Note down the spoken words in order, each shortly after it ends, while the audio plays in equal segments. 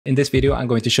In this video, I'm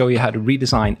going to show you how to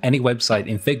redesign any website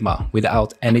in Figma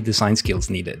without any design skills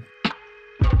needed.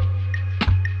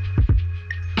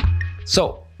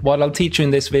 So, what I'll teach you in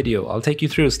this video, I'll take you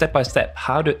through step by step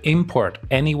how to import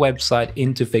any website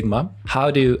into Figma,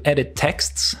 how to edit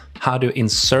texts, how to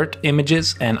insert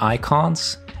images and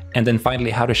icons, and then finally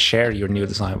how to share your new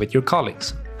design with your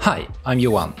colleagues. Hi, I'm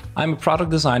Johan. I'm a product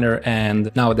designer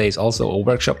and nowadays also a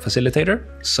workshop facilitator.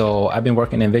 So I've been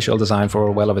working in visual design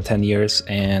for well over 10 years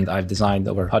and I've designed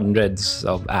over hundreds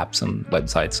of apps and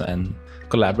websites and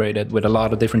collaborated with a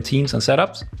lot of different teams and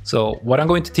setups. So what I'm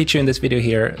going to teach you in this video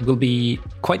here will be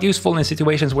quite useful in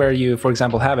situations where you, for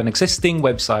example, have an existing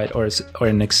website or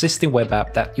an existing web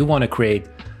app that you want to create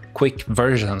quick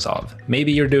versions of.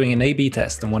 Maybe you're doing an A/B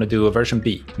test and want to do a version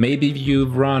B. Maybe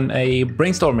you've run a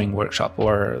brainstorming workshop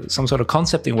or some sort of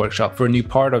concepting workshop for a new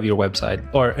part of your website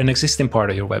or an existing part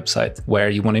of your website where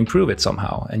you want to improve it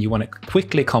somehow and you want to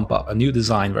quickly comp up a new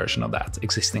design version of that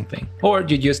existing thing. Or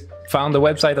you just found the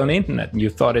website on the internet and you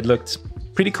thought it looked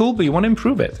pretty cool, but you want to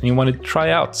improve it and you want to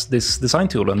try out this design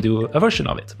tool and do a version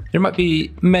of it. There might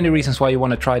be many reasons why you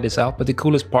want to try this out, but the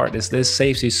coolest part is this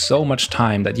saves you so much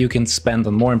time that you can spend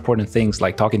on more important things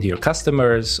like talking to your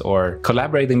customers or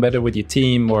collaborating better with your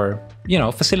team or, you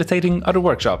know, facilitating other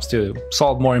workshops to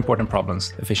solve more important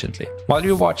problems efficiently. While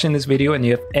you're watching this video and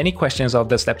you have any questions of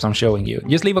the steps I'm showing you,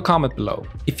 just leave a comment below.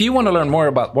 If you want to learn more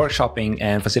about workshopping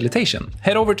and facilitation,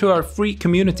 head over to our free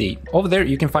community. Over there,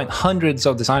 you can find hundreds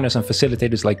of designers and facilitators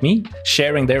like me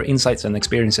sharing their insights and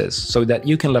experiences so that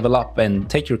you can level up and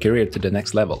take your career to the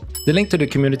next level. The link to the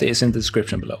community is in the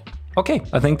description below. Okay,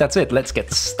 I think that's it. Let's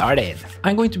get started.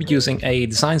 I'm going to be using a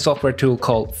design software tool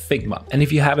called Figma. And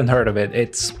if you haven't heard of it,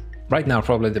 it's right now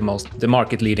probably the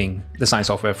market-leading design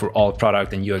software for all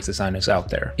product and UX designers out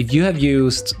there. If you have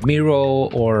used Miro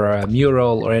or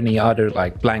Mural or any other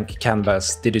like blank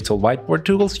canvas digital whiteboard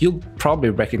tools, you'll probably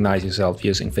recognize yourself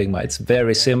using Figma. It's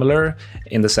very similar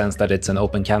in the sense that it's an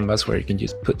open canvas where you can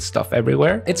just put stuff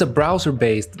everywhere. It's a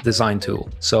browser-based design tool.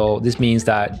 So this means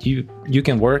that you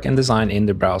can work and design in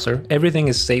the browser. Everything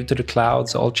is saved to the cloud,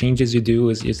 so all changes you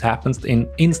do just happens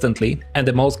instantly. And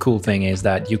the most cool thing is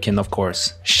that you can, of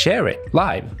course, share it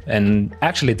live and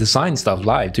actually design stuff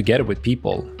live together with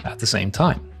people at the same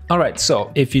time. All right,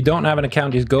 so if you don't have an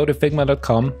account, just go to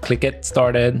figma.com, click Get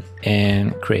Started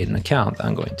and create an account.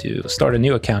 I'm going to start a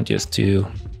new account just to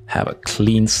have a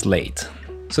clean slate.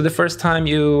 So the first time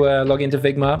you log into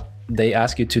Figma, they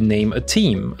ask you to name a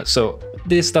team. So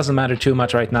this doesn't matter too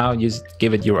much right now. You just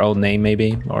give it your own name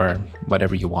maybe, or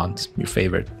whatever you want, your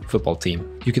favorite football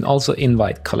team. You can also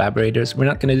invite collaborators. We're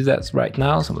not going to do that right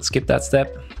now, so let's skip that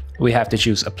step. We have to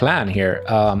choose a plan here.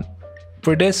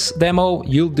 For this demo,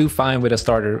 you'll do fine with a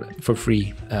starter for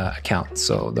free account,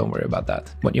 so don't worry about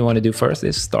that. What you want to do first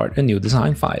is start a new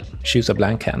design file. Choose a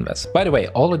blank canvas. By the way,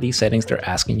 all of these settings they're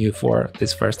asking you for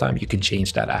this first time, you can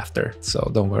change that after,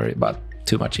 so don't worry about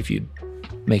too much if you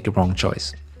make a wrong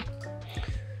choice.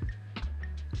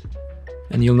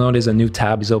 And you'll notice a new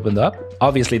tab is opened up.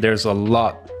 Obviously, there's a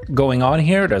lot going on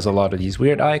here. There's a lot of these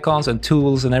weird icons and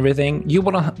tools and everything. You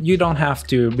don't have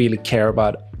to really care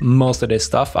about most of this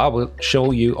stuff. I will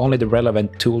show you only the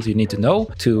relevant tools you need to know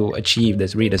to achieve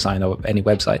this redesign of any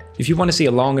website. If you want to see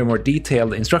a longer, more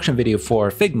detailed instruction video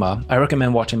for Figma, I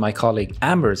recommend watching my colleague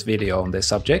Amber's video on this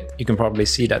subject. You can probably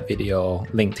see that video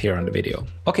linked here on the video.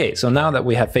 Okay, so now that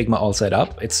we have Figma all set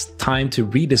up, it's time to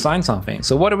redesign something.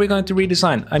 So what are we going to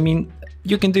redesign? I mean,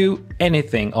 you can do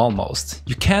anything almost.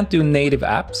 You can't do native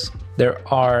apps. There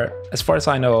are, as far as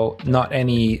I know, not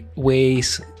any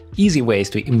easy ways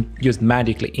to just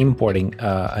magically importing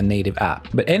a native app.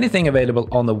 But anything available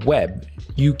on the web,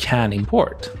 you can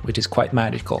import, which is quite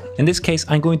magical. In this case,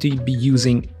 I'm going to be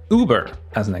using Uber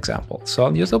as an example. So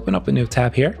I'll just open up a new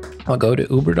tab here. I'll go to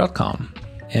uber.com.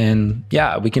 And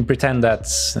yeah, we can pretend that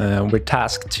we're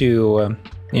tasked to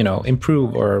you know,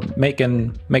 improve or make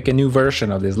a new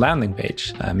version of this landing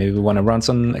page. Maybe we want to run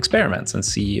some experiments and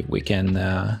see if we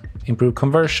can improve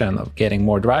conversion of getting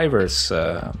more drivers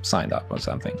signed up or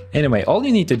something. Anyway, all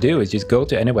you need to do is just go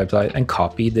to any website and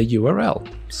copy the URL.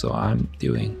 So I'm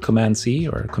doing Command-C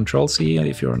or Control-C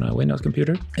if you're on a Windows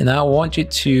computer. And now I want you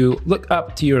to look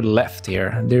up to your left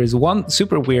here. There's one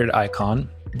super weird icon.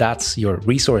 That's your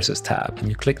resources tab. And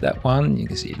you click that one, you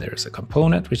can see there's a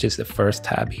component, which is the first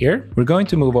tab here. We're going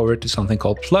to move over to something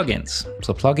called plugins.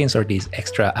 So plugins are these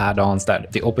extra add-ons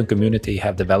that the open community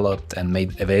have developed and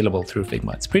made available through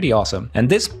Figma. It's pretty awesome. And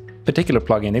this particular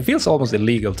plugin, it feels almost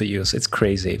illegal to use. It's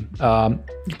crazy.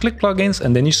 You click plugins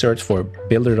and then you search for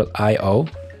builder.io.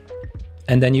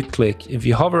 And then you click, if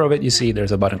you hover over it, you see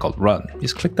there's a button called Run.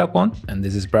 Just click that one, and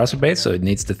this is browser-based, so it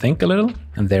needs to think a little,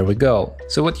 and there we go.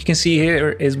 So what you can see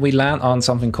here is we land on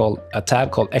something called a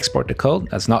tab called Export to Code.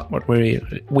 That's not what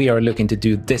we are looking to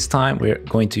do this time. We're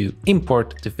going to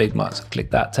import to Figma, so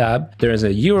click that tab. There is a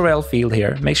URL field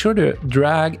here. Make sure to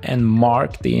drag and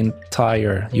mark the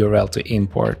entire URL to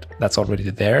import. That's already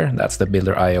there. That's the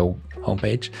Builder.io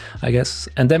homepage, I guess,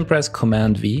 and then press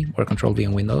Command V or Control V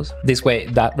on Windows. This way,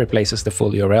 that replaces the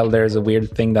full URL. There's a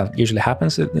weird thing that usually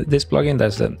happens in this plugin.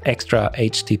 There's an extra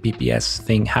HTTPS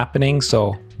thing happening,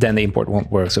 so then the import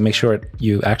won't work. So make sure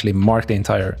you actually mark the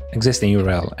entire existing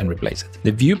URL and replace it.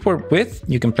 The viewport width,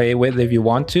 you can play with if you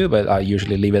want to, but I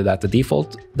usually leave it at the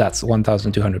default. That's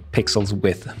 1200 pixels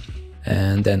width.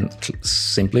 And then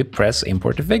simply press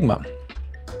Import to Figma.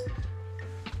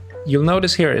 You'll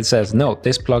notice here it says, note,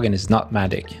 this plugin is not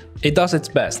magic. It does its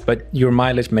best, but your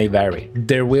mileage may vary.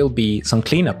 There will be some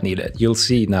cleanup needed. You'll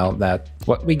see now that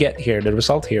what we get here, the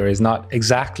result here, is not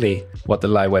exactly what the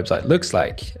live website looks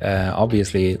like.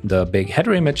 Obviously, the big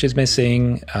header image is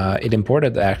missing. It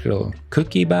imported the actual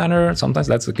cookie banner. Sometimes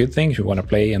that's a good thing if you want to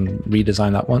play and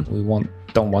redesign that one. We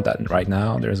don't want that right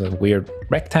now. There's a weird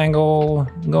rectangle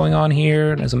going on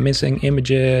here. There's some missing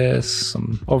images,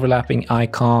 some overlapping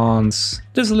icons.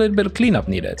 There's a little bit of cleanup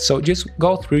needed. So just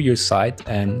go through your site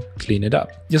and clean it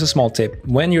up. Just a small tip.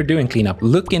 When you're doing cleanup,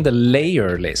 look in the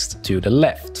layer list to the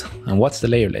left. And what's the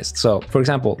layer list? So for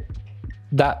example,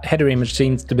 that header image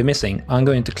seems to be missing. I'm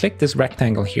going to click this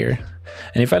rectangle here.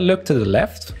 And if I look to the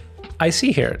left, I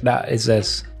see here that it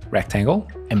says rectangle,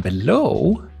 and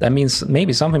below, that means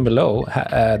maybe something below,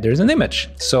 there's an image.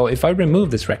 So if I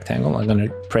remove this rectangle, I'm going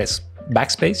to press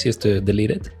backspace just to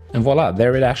delete it, and voila,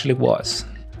 there it actually was.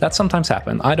 That sometimes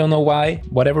happens. I don't know why.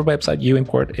 Whatever website you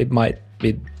import, it might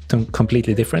be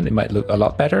completely different. It might look a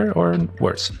lot better or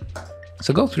worse.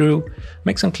 So go through,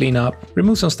 make some cleanup,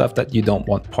 remove some stuff that you don't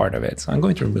want part of it. So I'm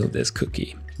going to remove this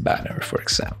cookie banner, for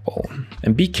example.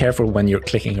 And be careful when you're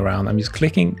clicking around. I'm just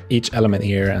clicking each element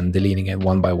here and deleting it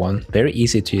one by one. Very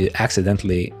easy to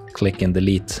accidentally click and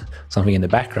delete something in the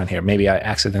background here. Maybe I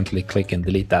accidentally click and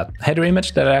delete that header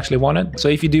image that I actually wanted. So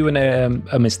if you do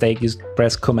a mistake, just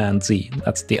press Command Z.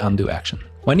 That's the undo action.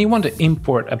 When you want to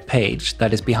import a page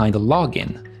that is behind a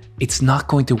login, it's not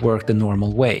going to work the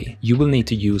normal way. You will need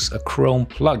to use a Chrome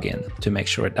plugin to make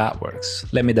sure that works.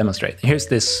 Let me demonstrate. Here's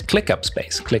this ClickUp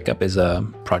space. ClickUp is a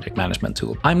project management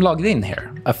tool. I'm logged in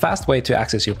here. A fast way to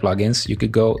access your plugins, you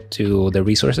could go to the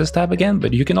resources tab again,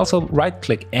 but you can also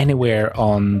right-click anywhere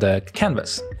on the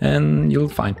canvas and you'll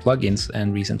find plugins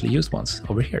and recently used ones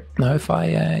over here. Now, if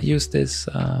I use this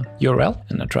URL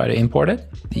and I try to import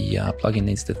it, the plugin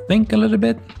needs to think a little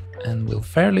bit and will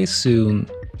fairly soon,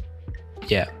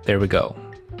 yeah, there we go.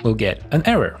 We'll get an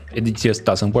error. It just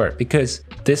doesn't work because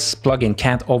this plugin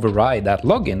can't override that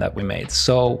login that we made.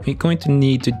 So we're going to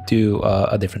need to do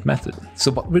a different method.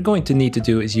 So what we're going to need to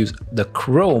do is use the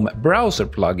Chrome browser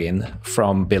plugin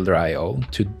from Builder.io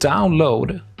to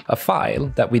download a file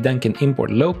that we then can import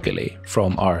locally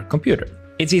from our computer.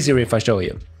 It's easier if I show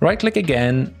you. Right-click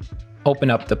again,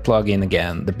 open up the plugin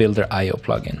again, the Builder.io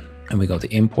plugin, and we go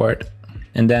to import.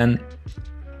 And then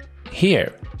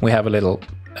here we have a little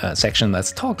section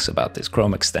that talks about this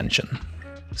Chrome extension.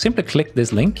 Simply click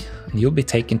this link and you'll be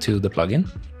taken to the plugin,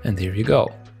 and there you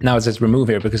go. Now it says remove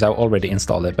here because I already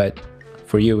installed it, but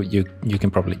for you can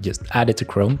probably just add it to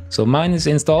Chrome. So mine is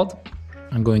installed.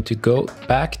 I'm going to go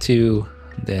back to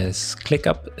this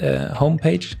ClickUp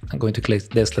homepage. I'm going to click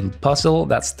this little puzzle.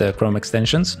 That's the Chrome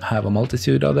extensions. I have a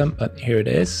multitude of them, but here it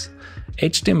is.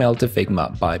 HTML to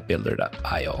Figma by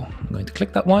Builder.io. I'm going to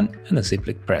click that one and then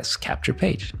simply press capture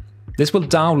page. This will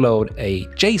download a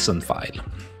JSON file.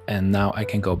 And now I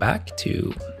can go back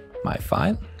to my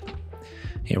file.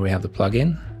 Here we have the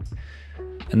plugin.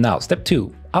 And now step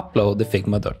 2, upload the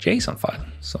figma.json file.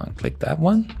 So I click that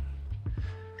one.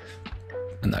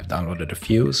 And I've downloaded a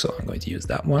few, so I'm going to use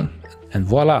that one. And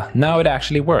voila, now it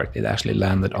actually worked. It actually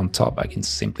landed on top. I can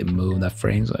simply move that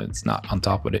frame so it's not on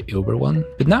top of the Uber one.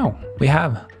 But now we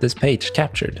have this page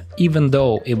captured, even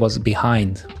though it was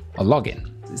behind a login.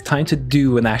 It's time to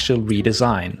do an actual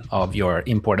redesign of your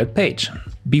imported page.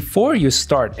 Before you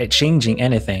start changing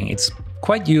anything, it's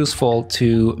quite useful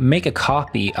to make a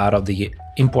copy out of the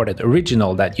imported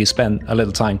original that you spend a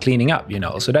little time cleaning up,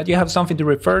 so that you have something to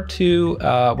refer to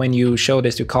when you show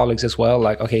this to colleagues as well.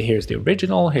 Like, okay, here's the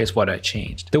original, here's what I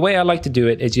changed. The way I like to do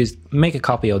it is just make a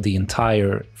copy of the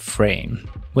entire frame.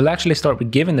 We'll actually start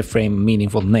with giving the frame a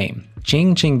meaningful name.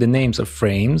 Changing the names of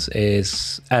frames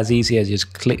is as easy as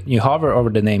you hover over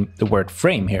the word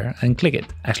frame here and click it.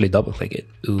 Actually double click it.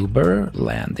 Uber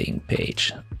landing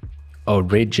page.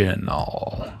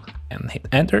 original and hit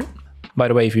enter. By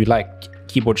the way, if you like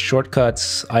keyboard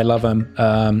shortcuts, I love them.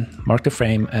 Mark the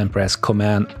frame and press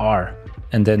Command R.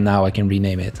 And then now I can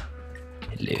rename it.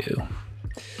 Hello.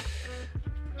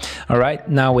 All right,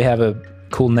 now we have a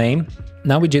cool name.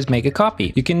 Now we just make a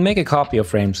copy. You can make a copy of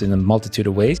frames in a multitude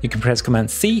of ways. You can press Command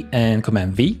C and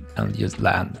Command V and just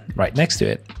land right next to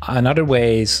it. Another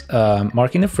way is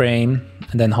marking the frame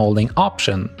and then holding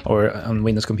Option, or on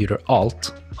Windows computer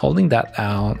Alt, holding that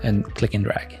down and click and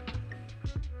drag.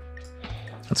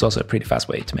 That's also a pretty fast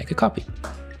way to make a copy.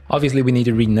 Obviously, we need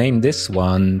to rename this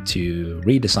one to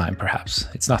Redesign, perhaps.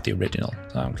 It's not the original.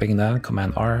 So I'm clicking that,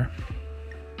 Command R.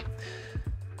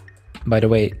 By the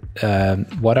way,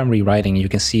 what I'm rewriting, you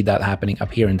can see that happening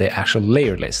up here in the actual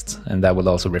layer list. And that will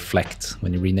also reflect,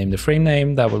 when you rename the frame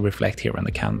name, that will reflect here on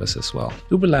the canvas as well.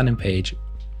 Uber landing page,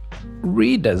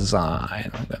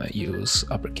 Redesign. I'm gonna use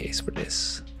uppercase for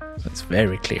this. So it's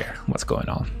very clear what's going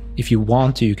on. If you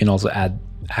want to, you can also add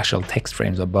actual text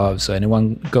frames above. So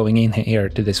anyone going in here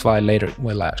to this file later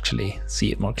will actually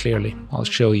see it more clearly. I'll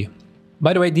show you.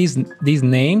 By the way, these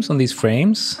names on these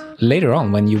frames, later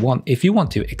on, if you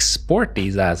want to export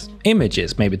these as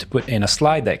images, maybe to put in a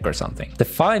slide deck or something, the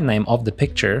file name of the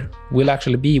picture will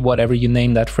actually be whatever you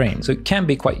name that frame. So it can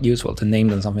be quite useful to name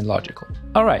them something logical.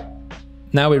 All right,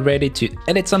 now we're ready to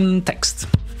edit some text.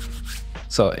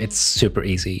 So it's super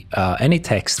easy. Any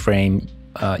text frame,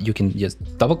 you can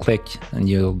just double click and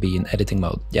you'll be in editing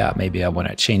mode. Yeah, maybe I want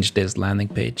to change this landing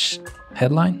page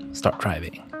headline, start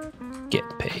driving, get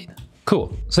paid.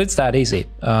 Cool, so it's that easy.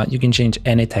 You can change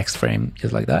any text frame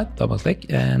just like that, double click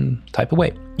and type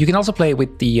away. You can also play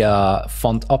with the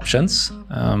font options.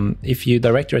 If you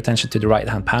direct your attention to the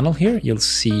right-hand panel here, you'll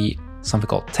see something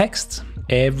called text.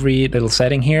 Every little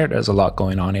setting here, there's a lot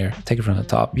going on here. Take it from the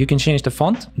top. You can change the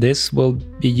font. This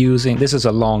is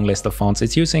a long list of fonts.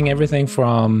 It's using everything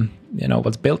from,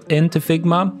 what's built into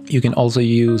Figma. You can also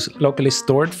use locally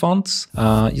stored fonts.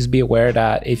 Just be aware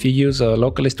that if you use a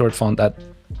locally stored font that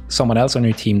someone else on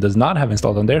your team does not have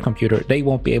installed on their computer, they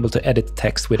won't be able to edit the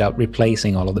text without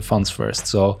replacing all of the fonts first.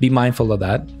 So be mindful of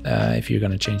that if you're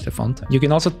going to change the font. You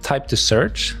can also type to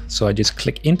search. So I just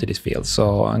click into this field.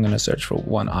 So I'm going to search for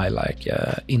one I like,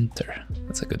 Inter.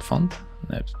 That's a good font.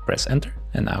 I press enter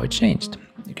and now it changed.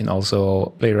 You can also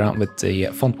play around with the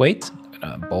font weight. I'm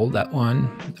going to bold that one.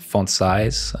 The font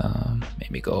size,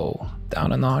 maybe go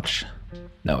down a notch.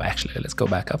 No, actually, let's go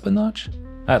back up a notch.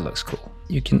 That looks cool.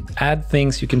 You can add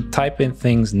things, you can type in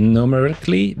things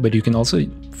numerically, but you can also,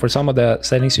 for some of the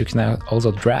settings, you can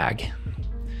also drag.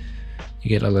 You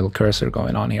get a little cursor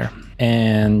going on here.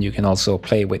 And you can also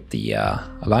play with the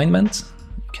alignment.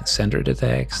 You can center the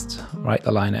text, right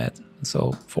align it, and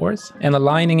so forth. And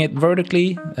aligning it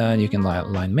vertically, you can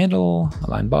align middle,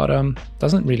 align bottom.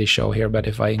 Doesn't really show here, but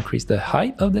if I increase the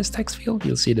height of this text field,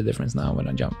 you'll see the difference now when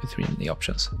I jump between the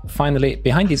options. Finally,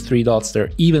 behind these three dots, there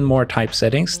are even more type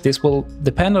settings. This will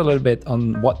depend a little bit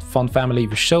on what font family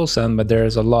you've chosen, but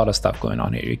there's a lot of stuff going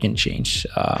on here. You can change,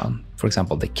 for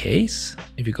example, the case.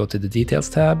 If you go to the details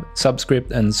tab, subscript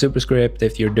and superscript,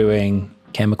 if you're doing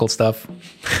chemical stuff,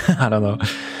 I don't know.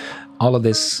 All of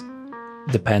this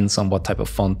depends on what type of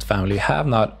font family you have.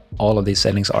 Not all of these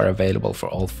settings are available for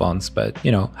all fonts, but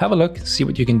have a look, see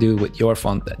what you can do with your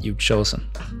font that you've chosen.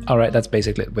 All right, that's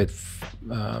basically it with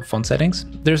font settings.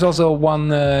 There's also one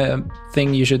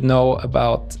thing you should know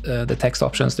about the text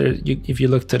options. If you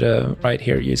look to the right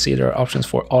here, you see there are options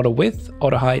for auto width,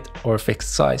 auto height, or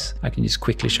fixed size. I can just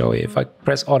quickly show you. If I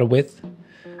press auto width,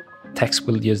 text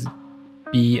will just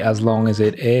be as long as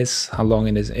it is, how long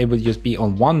it is. It will just be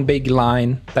on one big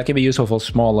line. That can be useful for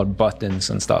smaller buttons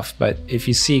and stuff. But if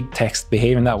you see text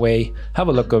behaving that way, have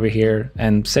a look over here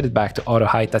and set it back to auto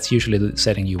height. That's usually the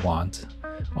setting you want.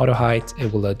 Auto height,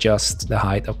 it will adjust the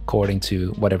height according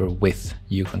to whatever width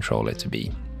you control it to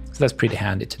be. So that's pretty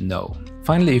handy to know.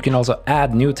 Finally, you can also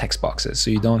add new text boxes,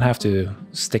 so you don't have to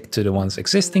stick to the ones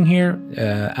existing here.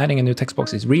 Adding a new text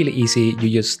box is really easy. You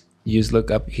just look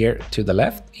up here to the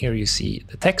left. Here you see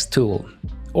the text tool,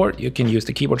 or you can use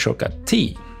the keyboard shortcut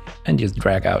T and just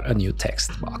drag out a new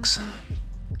text box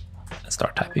and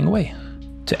start typing away.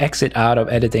 To exit out of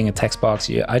editing a text box,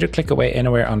 you either click away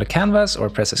anywhere on the canvas or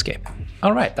press escape.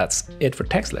 All right, that's it for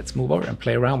text. Let's move over and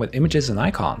play around with images and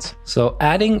icons. So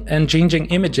adding and changing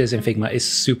images in Figma is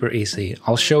super easy.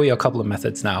 I'll show you a couple of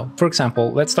methods now. For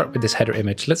example, let's start with this header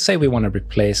image. Let's say we want to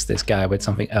replace this guy with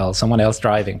something else, someone else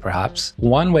driving perhaps.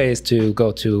 One way is to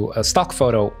go to a stock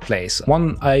photo place.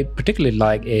 One I particularly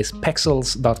like is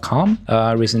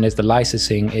pexels.com. Reason is the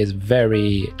licensing is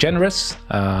very generous.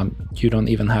 You don't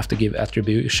even have to give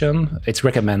attribution. It's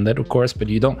recommended, of course, but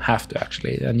you don't have to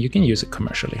actually, and you can use it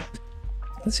commercially.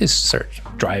 Let's just search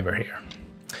driver here.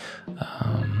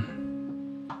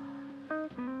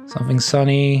 Something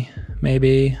sunny,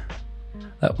 maybe.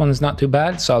 That one's not too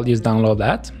bad, so I'll just download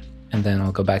that. And then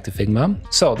I'll go back to Figma.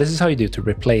 So this is how you do to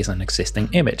replace an existing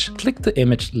image. Click the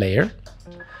image layer.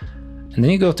 And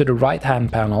then you go to the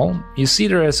right-hand panel. You see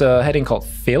there is a heading called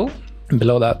Fill. And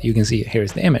below that, you can see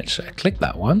here's the image. I click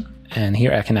that one. And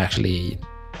here I can actually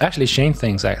change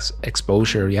things as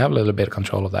exposure. You have a little bit of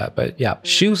control of that. But yeah,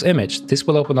 choose image. This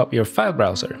will open up your file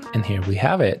browser. And here we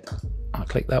have it. I'll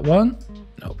click that one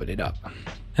and open it up.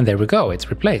 And there we go, it's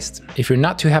replaced. If you're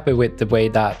not too happy with the way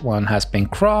that one has been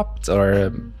cropped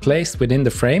or placed within the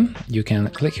frame, you can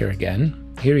click here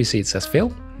again. Here you see it says fill.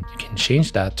 You can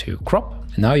change that to crop.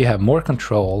 And now you have more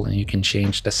control and you can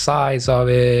change the size of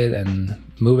it and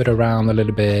move it around a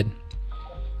little bit.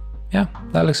 Yeah,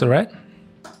 that looks all right.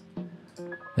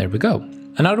 There we go.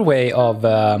 Another way of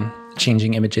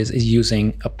changing images is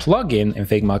using a plugin in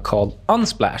Figma called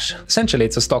UNSPLASH. Essentially,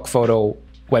 it's a stock photo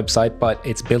website, but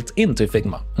it's built into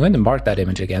Figma. I'm going to mark that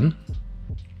image again.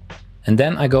 And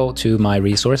then I go to my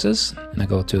resources and I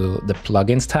go to the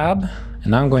plugins tab.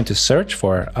 And now I'm going to search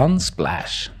for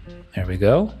UNSPLASH. There we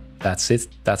go. That's it.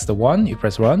 That's the one. You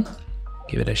press run.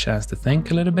 Give it a chance to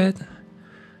think a little bit.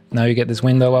 Now you get this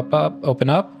window open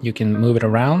up. You can move it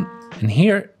around. And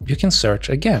here you can search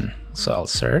again. So I'll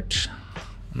search.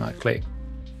 And I click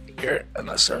here and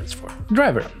I search for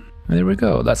driver. There we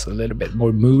go. That's a little bit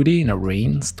more moody in a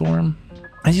rainstorm.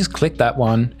 I just click that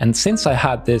one. And since I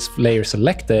had this layer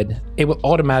selected, it will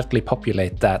automatically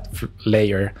populate that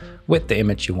layer with the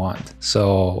image you want.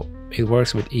 So it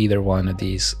works with either one of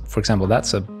these. For example,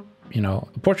 that's a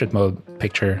portrait mode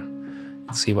picture.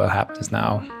 Let's see what happens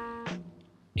now.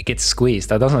 It gets squeezed.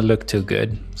 That doesn't look too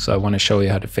good. So I want to show you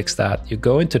how to fix that. You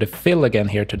go into the fill again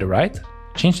here to the right,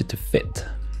 change it to fit.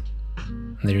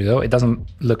 There you go. It doesn't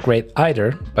look great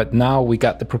either, but now we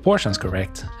got the proportions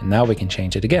correct. And now we can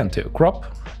change it again to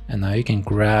crop. And now you can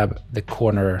grab the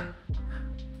corner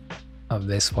of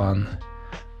this one.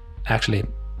 Actually,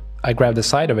 I grab the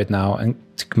side of it now, and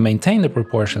to maintain the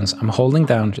proportions, I'm holding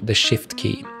down the shift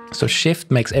key. So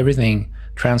shift makes everything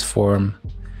transform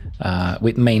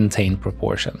with maintained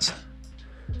proportions.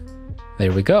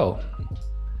 There we go.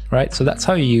 Right, so that's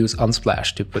how you use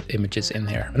UNSPLASH to put images in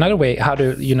here. Another way how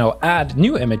to, add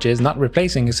new images, not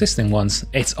replacing existing ones.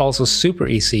 It's also super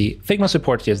easy. Figma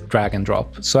supports just drag and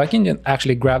drop. So I can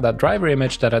actually grab that driver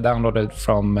image that I downloaded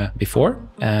from before,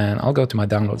 and I'll go to my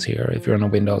downloads here. If you're on a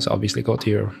Windows, obviously go to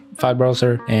your file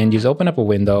browser and just open up a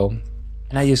window,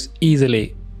 and I just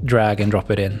easily drag and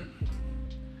drop it in.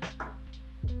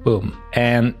 Boom.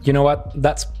 And you know what?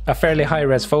 That's a fairly high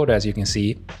res photo, as you can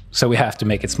see. So we have to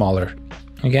make it smaller.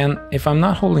 Again, if I'm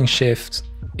not holding shift,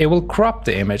 it will crop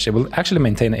the image. It will actually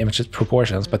maintain the image's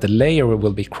proportions, but the layer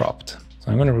will be cropped.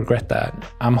 So I'm going to regret that.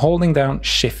 I'm holding down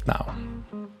shift now.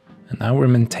 And now we're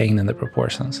maintaining the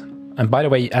proportions. And by the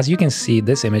way, as you can see,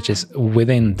 this image is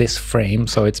within this frame.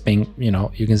 So it's being,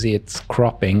 you can see it's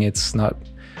cropping. It's not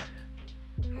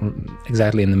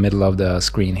exactly in the middle of the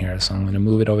screen here. So I'm going to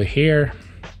move it over here,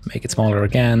 make it smaller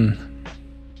again,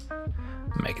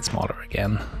 make it smaller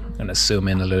again. I'm going to zoom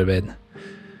in a little bit.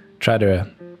 Try to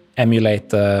emulate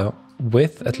the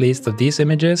width, at least, of these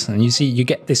images. And you see, you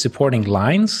get these supporting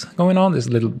lines going on, these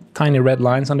little tiny red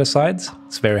lines on the sides.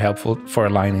 It's very helpful for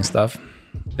aligning stuff.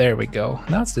 There we go.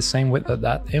 Now it's the same width of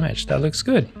that image. That looks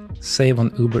good. Save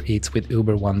on Uber Eats with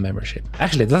Uber One membership.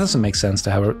 Actually, that doesn't make sense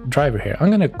to have a driver here. I'm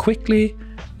going to quickly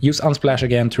use UNSPLASH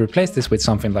again to replace this with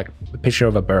something like a picture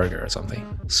of a burger or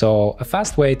something. So a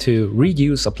fast way to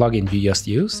reuse a plugin you just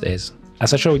used is,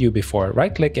 as I showed you before,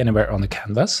 right-click anywhere on the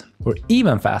canvas, or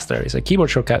even faster is a keyboard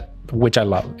shortcut, which I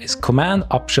love, is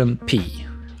Command-Option-P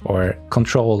or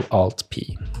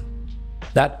Control-Alt-P.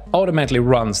 That automatically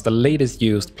runs the latest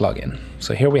used plugin.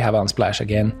 So here we have UNSPLASH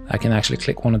again. I can actually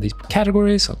click one of these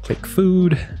categories. I'll click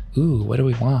food. Ooh, what do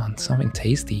we want? Something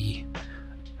tasty.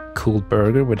 Cool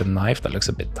burger with a knife. That looks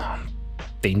a bit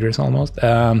dangerous almost.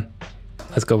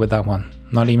 Let's go with that one.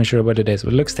 Not even sure what it is,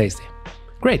 but it looks tasty.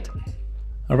 Great.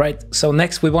 All right, so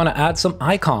next we want to add some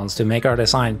icons to make our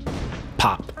design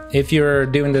pop. If you're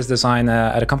doing this design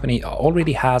at a company that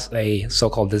already has a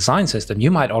so-called design system,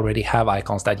 you might already have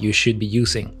icons that you should be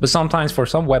using. But sometimes for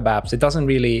some web apps, it doesn't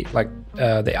really,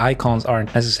 the icons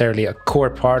aren't necessarily a core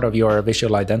part of your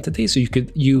visual identity. So you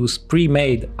could use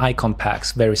pre-made icon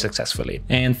packs very successfully.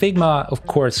 And Figma, of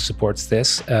course, supports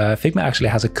this. Figma actually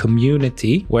has a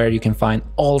community where you can find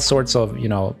all sorts of,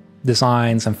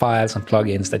 designs and files and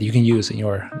plugins that you can use in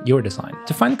your design.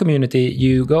 To find the community,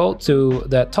 you go to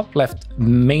the top left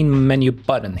main menu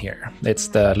button here. It's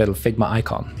the little Figma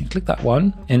icon. You click that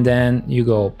one, and then you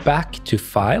go back to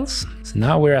files. So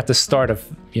now we're at the start of,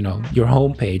 you know, your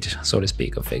homepage, so to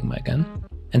speak, of Figma again.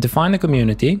 And to find the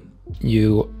community,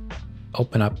 you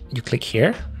open up, you click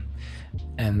here,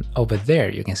 and over there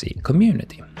you can see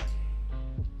community.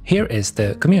 Here is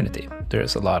the community.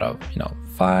 There's a lot of, you know,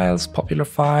 files, popular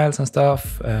files and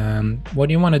stuff. What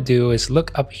you want to do is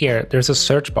look up here. There's a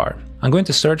search bar. I'm going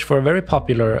to search for a very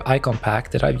popular icon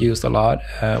pack that I've used a lot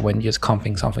when just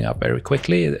comping something up very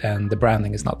quickly, and the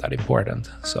branding is not that important.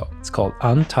 So it's called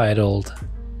Untitled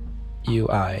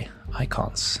UI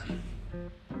Icons.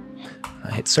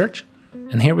 I hit search.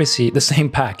 And here we see the same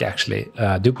pack actually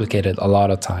duplicated a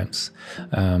lot of times.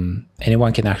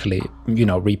 Anyone can actually, you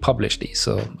know, republish these.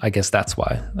 So I guess that's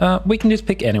why. We can just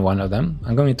pick any one of them.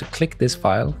 I'm going to click this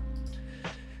file.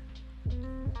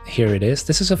 Here it is.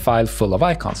 This is a file full of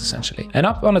icons essentially. And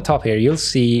up on the top here, you'll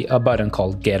see a button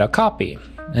called Get a Copy.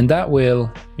 And that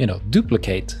will, you know,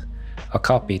 duplicate a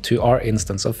copy to our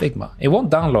instance of Figma. It won't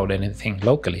download anything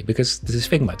locally because this is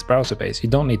Figma, it's browser-based. You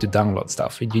don't need to download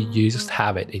stuff. You just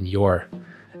have it in your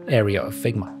area of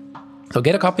Figma. So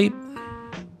get a copy.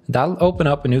 That'll open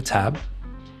up a new tab.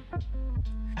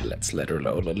 Let's let her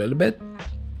load a little bit.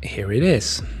 Here it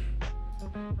is.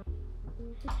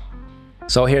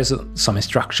 So here's some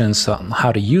instructions on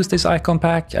how to use this icon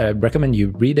pack. I recommend you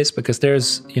read this because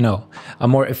there's, you know, a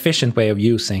more efficient way of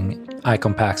using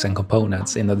icon packs and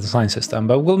components in the design system,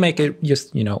 but we'll make it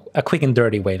just, you know, a quick and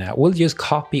dirty way now. We'll just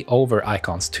copy over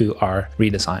icons to our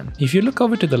redesign. If you look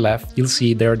over to the left, you'll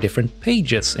see there are different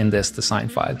pages in this design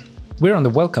file. We're on the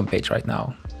welcome page right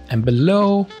now. And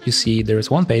below you see there is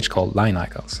one page called line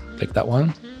icons. Click that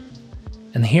one.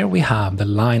 And here we have the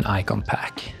line icon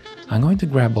pack. I'm going to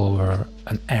grab over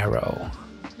an arrow.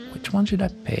 Which one should I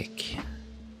pick?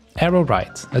 Arrow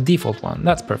right, a default one.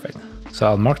 That's perfect. So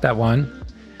I'll mark that one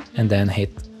and then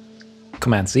hit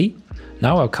Command Z.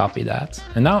 Now I'll copy that.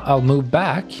 And now I'll move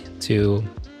back to,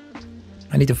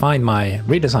 I need to find my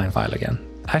redesign file again.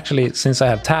 Actually, since I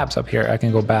have tabs up here, I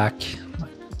can go back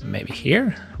maybe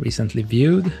here, recently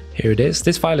viewed. Here it is.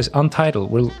 This file is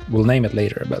untitled. We'll name it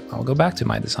later, but I'll go back to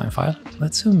my design file.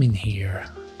 Let's zoom in here.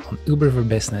 On Uber for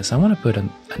Business, I want to put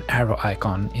an arrow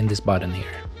icon in this button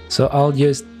here. So I'll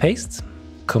just paste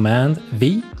Command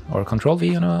V or Control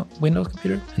V on a Windows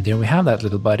computer. And there we have that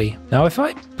little buddy. Now, if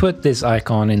I put this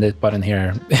icon in this button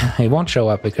here, it won't show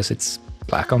up because it's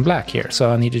black on black here.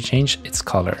 So I need to change its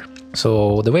color.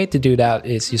 So the way to do that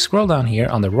is you scroll down here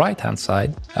on the right-hand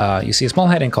side. You see a small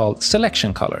heading called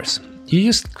Selection Colors. You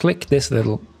just click this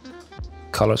little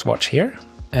color swatch here.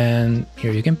 And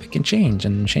here you can pick and change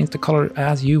the color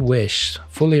as you wish.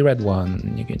 Fully red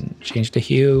one, you can change the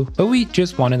hue, but we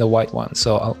just wanted a white one.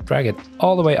 So I'll drag it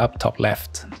all the way up top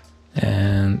left.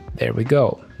 And there we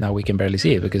go. Now we can barely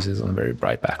see it because it's on a very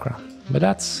bright background, but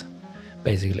that's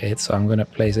basically it. So I'm gonna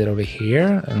place it over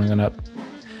here and I'm gonna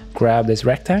grab this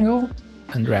rectangle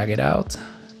and drag it out.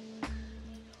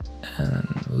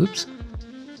 And oops.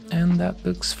 And that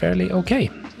looks fairly okay.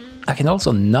 I can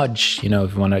also nudge, you know,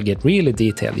 if you want to get really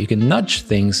detailed, you can nudge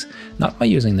things not by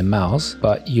using the mouse,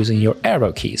 but using your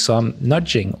arrow key. So I'm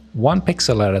nudging 1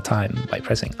 pixel at a time by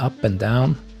pressing up and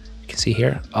down. You can see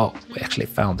here, oh, we actually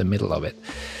found the middle of it.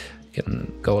 You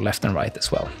can go left and right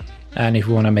as well. And if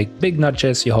you want to make big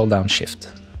nudges, you hold down Shift.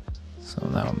 So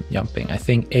now I'm jumping, I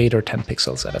think 8 or 10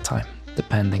 pixels at a time,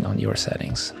 depending on your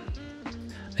settings.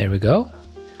 There we go.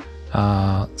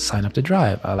 Sign up to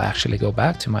drive. I'll actually go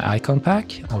back to my icon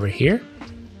pack over here.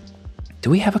 Do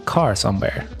we have a car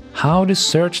somewhere? How to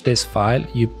search this file?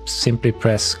 You simply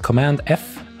press Command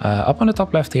F. Up on the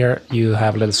top left here, you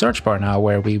have a little search bar now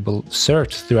where we will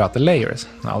search throughout the layers.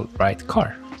 I'll write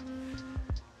car.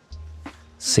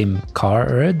 Sim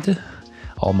card.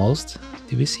 Almost.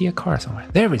 Do we see a car somewhere?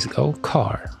 There we go.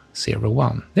 Car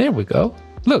 01. There we go.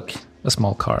 Look, a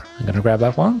small car. I'm gonna grab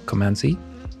that one. Command Z.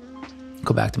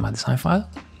 Go back to my design file.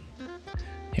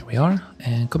 Here we are,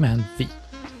 and Command V.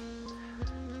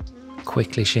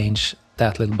 Quickly change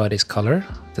that little buddy's color.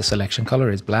 The selection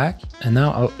color is black. And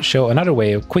now I'll show another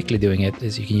way of quickly doing it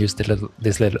is you can use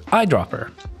this little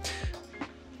eyedropper.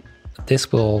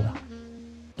 This will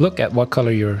look at what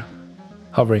color you're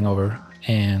hovering over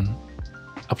and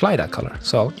apply that color.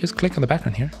 So I'll just click on the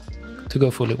background here to go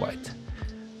fully white.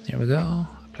 There we go.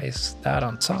 Place that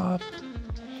on top.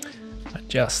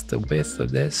 Adjust the width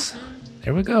of this.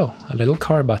 There we go, a little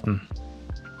car button.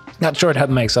 Not sure that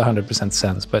makes 100%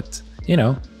 sense, but you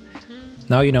know,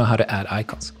 now you know how to add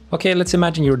icons. Okay, let's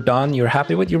imagine you're done, you're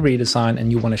happy with your redesign, and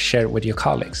you want to share it with your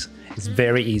colleagues. It's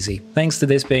very easy. Thanks to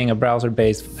this being a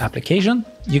browser-based application,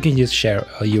 you can just share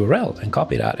a URL and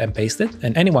copy that and paste it.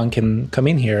 And anyone can come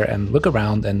in here and look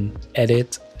around and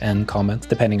edit and comment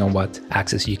depending on what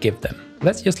access you give them.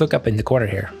 Let's just look up in the corner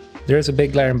here. There's a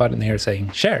big glaring button here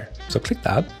saying share. So click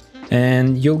that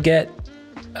and you'll get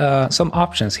some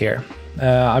options here.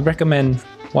 I recommend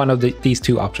one of these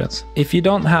two options. If you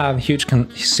don't have huge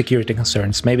security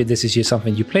concerns, maybe this is just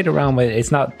something you played around with, it's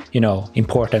not, you know,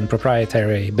 important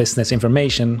proprietary business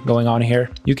information going on here,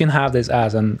 you can have this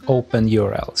as an open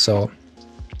URL. So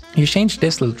you change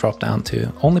this little drop down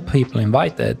to only people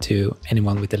invited to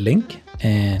anyone with a link,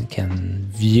 and can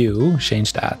view,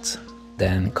 change that,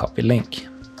 then copy link.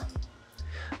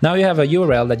 Now you have a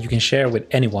URL that you can share with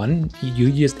anyone. You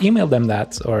just email them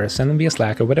that or send them via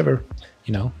Slack or whatever,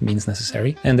 you know, means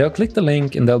necessary. And they'll click the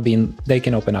link and they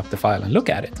can open up the file and look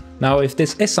at it. Now, if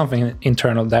this is something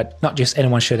internal that not just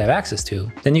anyone should have access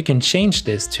to, then you can change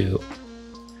this to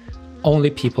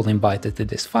only people invited to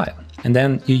this file. And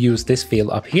then you use this field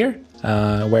up here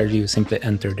where you simply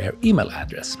enter their email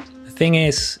address. Thing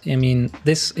is, I mean,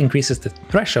 this increases the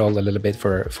threshold a little bit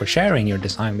for sharing your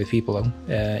design with people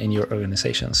in your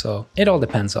organization. So it all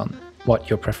depends on what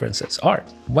your preferences are.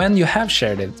 When you have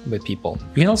shared it with people,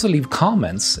 you can also leave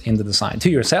comments in the design to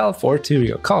yourself or to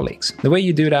your colleagues. The way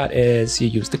you do that is you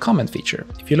use the comment feature.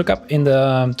 If you look up in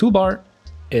the toolbar,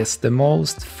 it's the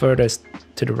most furthest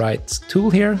to the right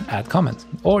tool here, add comment,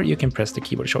 or you can press the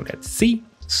keyboard shortcut C.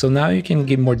 So now you can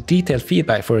give more detailed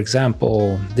feedback. For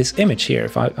example, this image here,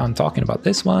 if I'm talking about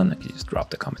this one, I can just drop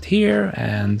the comment here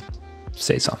and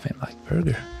say something like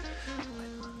burger,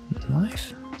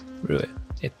 knife, ruin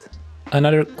it.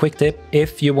 Another quick tip,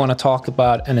 if you want to talk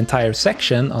about an entire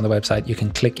section on the website, you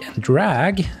can click and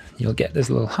drag. You'll get this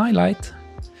little highlight.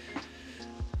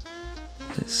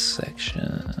 This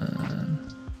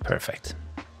section, perfect.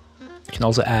 You can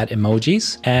also add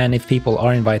emojis, and if people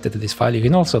are invited to this file, you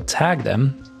can also tag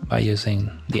them by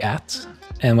using the @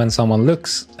 and when someone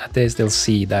looks at this, they'll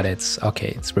see that it's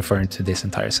okay, it's referring to this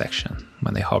entire section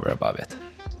when they hover above it.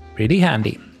 Pretty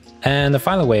handy. And the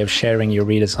final way of sharing your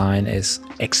redesign is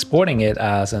exporting it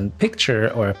as a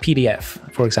picture or a PDF.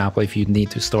 For example, if you need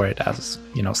to store it as,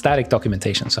 you know, static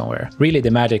documentation somewhere. Really,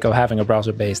 the magic of having a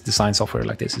browser-based design software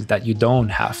like this is that you don't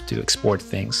have to export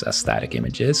things as static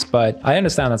images. But I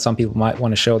understand that some people might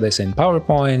want to show this in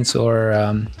PowerPoints or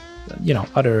you know,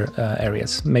 other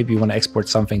areas. Maybe you want to export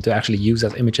something to actually use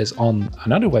as images on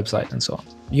another website and so on.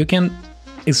 You can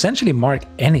essentially mark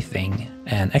anything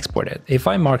and export it. If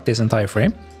I mark this entire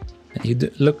frame, and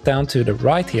you look down to the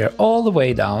right here, all the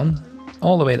way down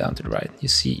to the right, you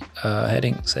see a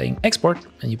heading saying export,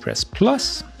 and you press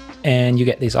plus, and you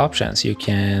get these options. You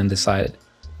can decide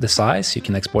the size, you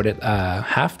can export it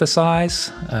half the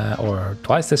size or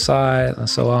twice the size and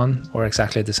so on, or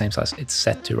exactly the same size it's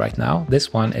set to right now.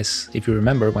 This one is, if you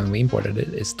remember when we imported it,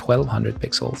 is 1200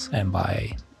 pixels and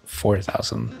by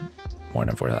 4,000, more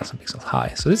than 4,000 pixels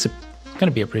high. So this is going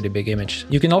to be a pretty big image.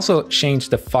 You can also change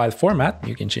the file format.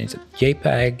 You can change it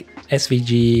JPEG,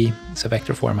 SVG, it's a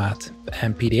vector format,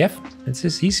 and PDF. It's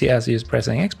as easy as just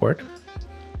pressing export,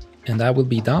 and that will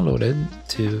be downloaded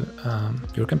to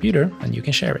your computer and you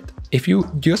can share it. If you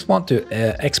just want to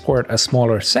export a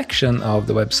smaller section of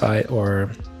the website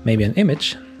or maybe an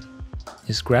image,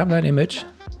 just grab that image,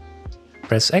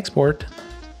 press export,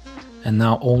 and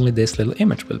now only this little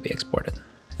image will be exported.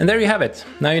 And there you have it.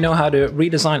 Now you know how to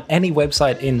redesign any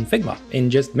website in Figma in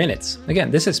just minutes.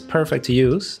 Again, this is perfect to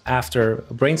use after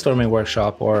a brainstorming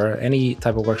workshop or any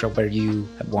type of workshop where you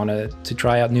wanted to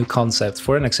try out new concepts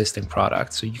for an existing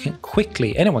product. So you can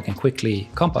quickly, anyone can quickly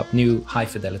comp up new high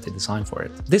fidelity design for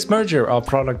it. This merger of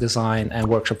product design and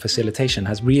workshop facilitation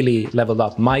has really leveled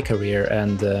up my career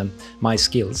and my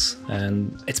skills,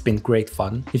 and it's been great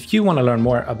fun. If you want to learn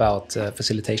more about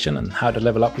facilitation and how to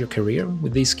level up your career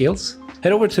with these skills,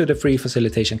 head over to the free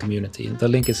facilitation community. The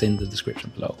link is in the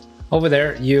description below. Over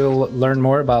there, you'll learn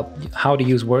more about how to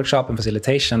use workshop and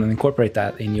facilitation and incorporate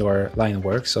that in your line of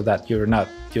work so that you're not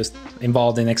just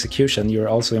involved in execution, you're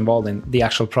also involved in the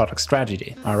actual product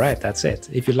strategy. All right, that's it.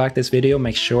 If you like this video,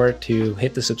 make sure to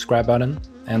hit the subscribe button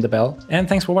and the bell. And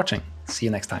thanks for watching. See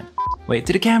you next time. Wait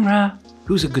to the camera.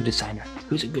 Who's a good designer?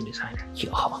 Who's a good designer? Yeah.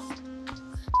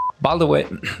 By the way,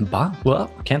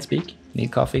 well, can't speak,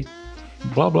 need coffee.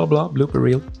 Blah, blah, blah, blooper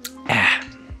reel.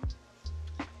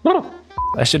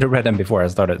 I should have read them before I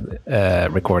started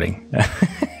recording.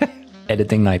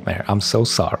 Editing nightmare. I'm so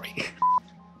sorry.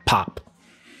 Pop.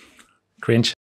 Cringe.